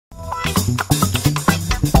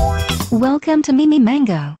Welcome to Mimi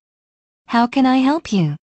Mango. How can I help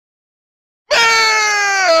you?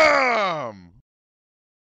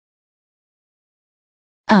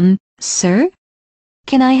 Sir?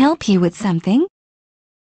 Can I help you with something?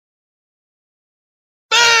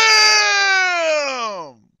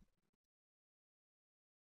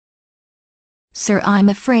 Sir, I'm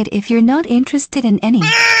afraid if you're not interested in any...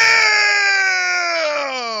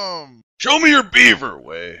 Show me your beaver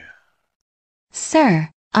way. Sir,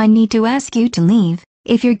 I need to ask you to leave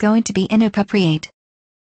if you're going to be inappropriate.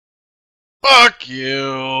 Fuck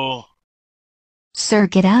you. Sir,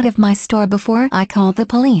 get out of my store before I call the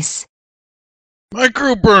police. My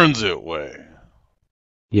crew burns it way.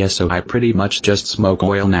 Yes, so I pretty much just smoke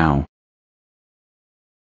oil now.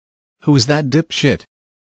 Who's that dipshit?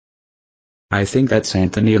 I think that's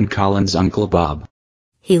Anthony and Colin's Uncle Bob.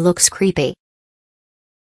 He looks creepy.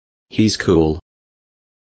 He's cool.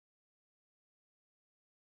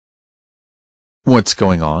 What's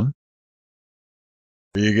going on?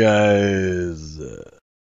 Are you guys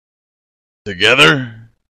together?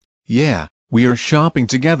 Yeah, we are shopping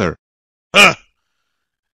together. Huh!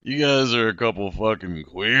 You guys are a couple fucking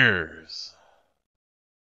queers.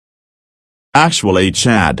 Actually,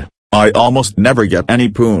 Chad, I almost never get any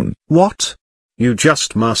poon. What? You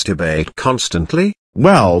just masturbate constantly?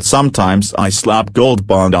 Well, sometimes I slap Gold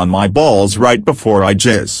Bond on my balls right before I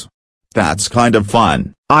jizz. That's kind of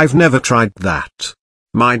fun. I've never tried that.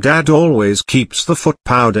 My dad always keeps the foot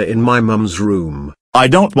powder in my mum's room. I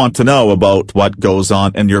don't want to know about what goes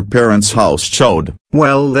on in your parents' house, Chode.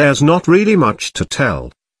 Well, there's not really much to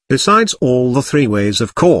tell. Besides all the 3 ways,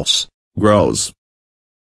 of course. Gross.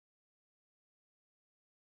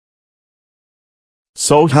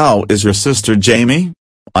 So how is your sister Jamie?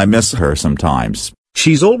 I miss her sometimes.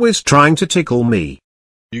 She's always trying to tickle me.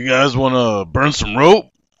 You guys wanna burn some rope?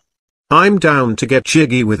 I'm down to get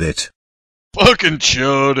jiggy with it. Fucking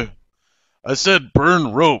chode. I said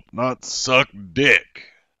burn rope, not suck dick.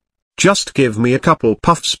 Just give me a couple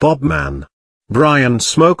puffs, Bob man. Brian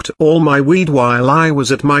smoked all my weed while I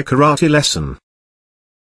was at my karate lesson.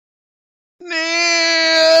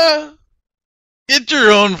 Nah. Get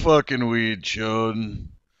your own fucking weed, chode.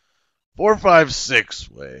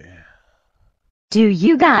 456 way. Do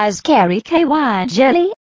you guys carry KY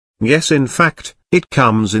jelly? Yes, in fact, it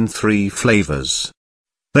comes in 3 flavors.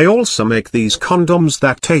 They also make these condoms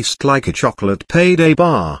that taste like a chocolate payday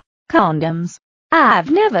bar. Condoms?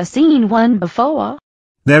 I've never seen one before.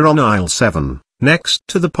 They're on aisle 7, next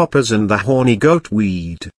to the poppers and the horny goat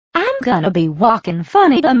weed. I'm gonna be walking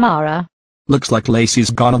funny tomorrow. Looks like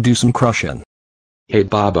Lacey's gonna do some crushing. Hey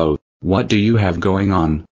Bobo, what do you have going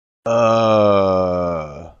on?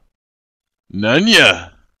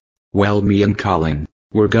 Nunya. Well, me and Colin,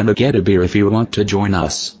 we're gonna get a beer if you want to join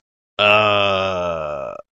us.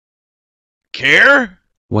 Care?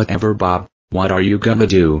 Whatever, Bob, what are you gonna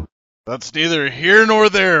do? That's neither here nor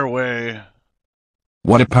there, way.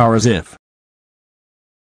 What a power as if.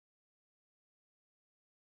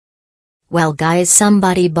 Well guys,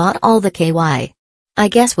 somebody bought all the KY. I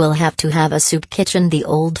guess we'll have to have a soup kitchen the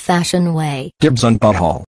old-fashioned way. Dibs on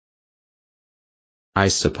butthole. I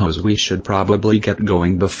suppose we should probably get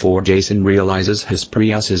going before Jason realizes his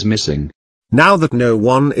Prius is missing. Now that no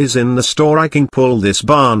one is in the store, I can pull this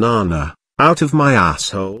banana out of my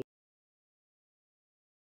asshole.